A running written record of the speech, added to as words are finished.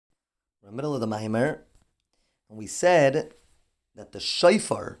We're in the middle of the Maimer, and we said that the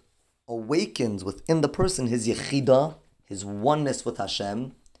shofar awakens within the person his yechida, his oneness with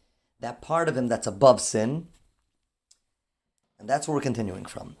Hashem, that part of him that's above sin, and that's where we're continuing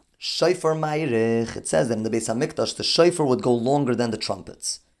from. Shofar מאריך, it says that in the Beis HaMikdash, the shofar would go longer than the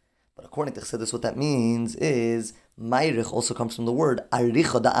trumpets. But according to Chassidus, what that means is, מאריך also comes from the word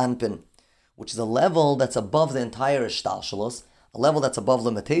Aríchã da'anpin, which is a level that's above the entire ishtalshalos, a level that's above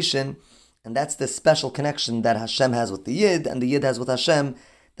limitation, and that's the special connection that Hashem has with the Yid, and the Yid has with Hashem,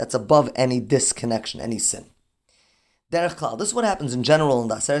 that's above any disconnection, any sin. Derech klal, this is what happens in general in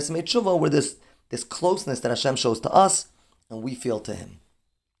the Aseret, where this closeness that Hashem shows to us, and we feel to Him.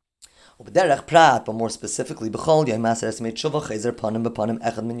 ובדרך פרט, but more specifically, בכל ימים עשרה חוזר פנים בפנים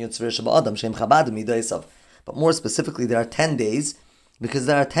אחד מן יוצרי שבאדם שהם חב"ד ומידותיו. But more specifically, there are 10 days, because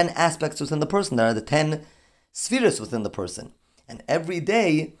there are 10 aspects within the person. There are the 10 spheres within the person. And every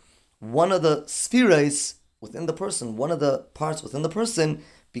day, one of the spheres within the person, one of the parts within the person,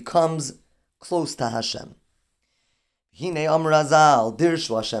 becomes close to Hashem. Hine amrazal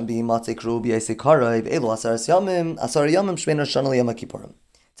dirshu Hashem b'himatze k'rubi yasei karav elu yamim shbein Rosh Hashanah Yom Kippurim.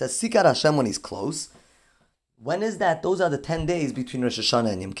 It says seek out Hashem when He's close. When is that? Those are the 10 days between Rosh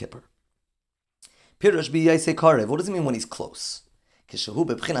Hashanah and Yom Kippur. Pirush b'yasei karav. What does it mean when He's close? כשהוא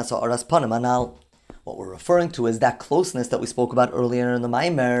בבחינת הארת פנים הנ"ל. What we're referring to is that closeness that we spoke about earlier in the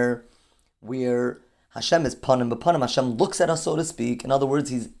Maimer, where Hashem is panim b'panim. Hashem looks at us, so to speak. In other words,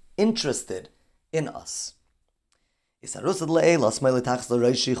 He's interested in us. Like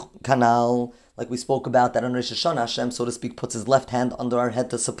we spoke about, that on Rosh Hashanah, Hashem, so to speak, puts His left hand under our head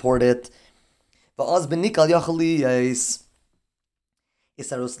to support it. At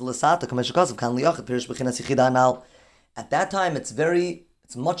that time, it's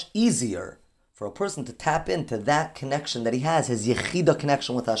much easier for a person to tap into that connection that he has, his yechida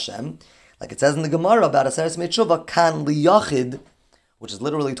connection with Hashem. Like it says in the Gemara about Aseres Meitshuvah, kan liyachid, which is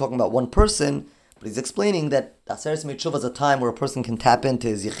literally talking about one person, but he's explaining that Aseres Meitshuvah is a time where a person can tap into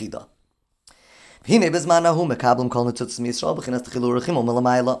his yechida. In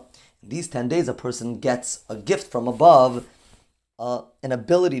these 10 days, a person gets a gift from above, an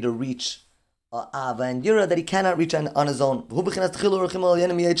ability to reach Ava and Yira that he cannot reach on his own. A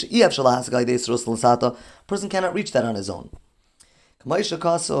person cannot reach that on his own.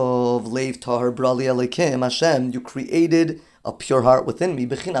 Hashem, you created a pure heart within me.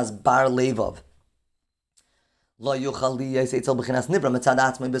 Bechinas bar levav.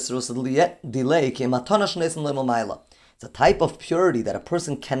 It's a type of purity that a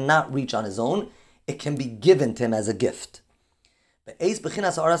person cannot reach on his own. It can be given to him as a gift. That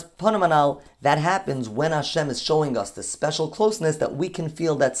happens when Hashem is showing us this special closeness, that we can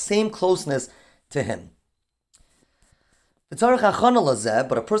feel that same closeness to Him. But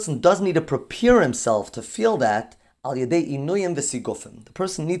a person does need to prepare himself to feel that. The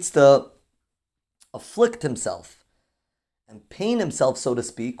person needs to afflict himself and pain himself, so to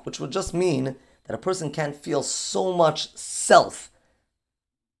speak, which would just mean that a person can't feel so much self.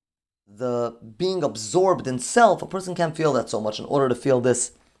 The being absorbed in self, a person can't feel that so much in order to feel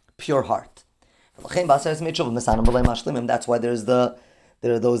this pure heart. That's why there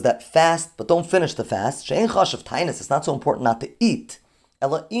are those that fast but don't finish the fast. It's not so important not to eat.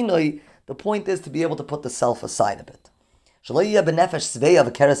 The point is to be able to put the self aside a bit. A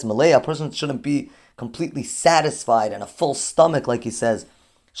person shouldn't be completely satisfied and a full stomach, like he says.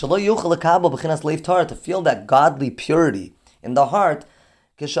 To feel that godly purity in the heart.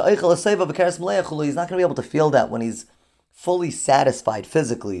 He's not going to be able to feel that when he's fully satisfied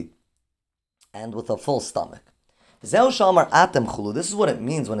physically and with a full stomach. This is what it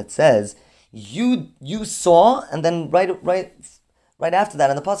means when it says you saw, and then right after that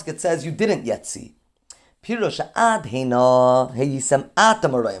in the pasuk it says you didn't yet see.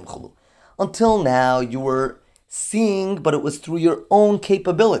 Until now you were seeing, but it was through your own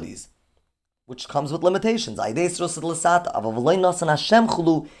capabilities, which comes with limitations. You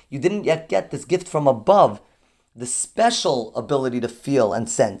didn't yet get this gift from above, the special ability to feel and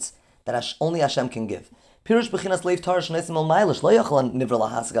sense that only Hashem can give. This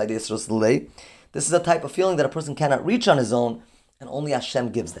is a type of feeling that a person cannot reach on his own, and only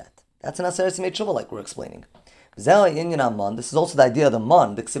Hashem gives that. That's an Aseres Meitshuvah, like we're explaining. This is also the idea of the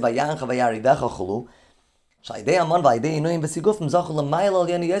man.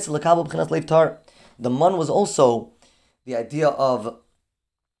 The man was also the idea of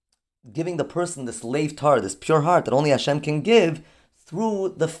giving the person this leiv tar, this pure heart that only Hashem can give,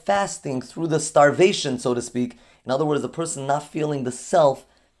 through the fasting, through the starvation, so to speak. In other words, the person not feeling the self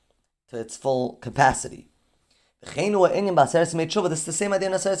to its full capacity. This is the same idea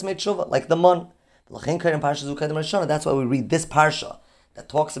in Aseres Meit Tshuva, like the Mon. That's why we read this parsha that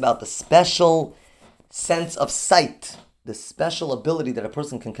talks about the special sense of sight, the special ability that a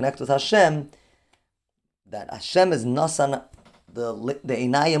person can connect with Hashem, that Hashem is nasan the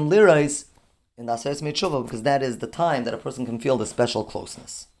einayim lirais in the Aseres Meit Tshuva, because that is the time that a person can feel the special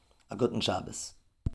closeness. A guten Shabbos.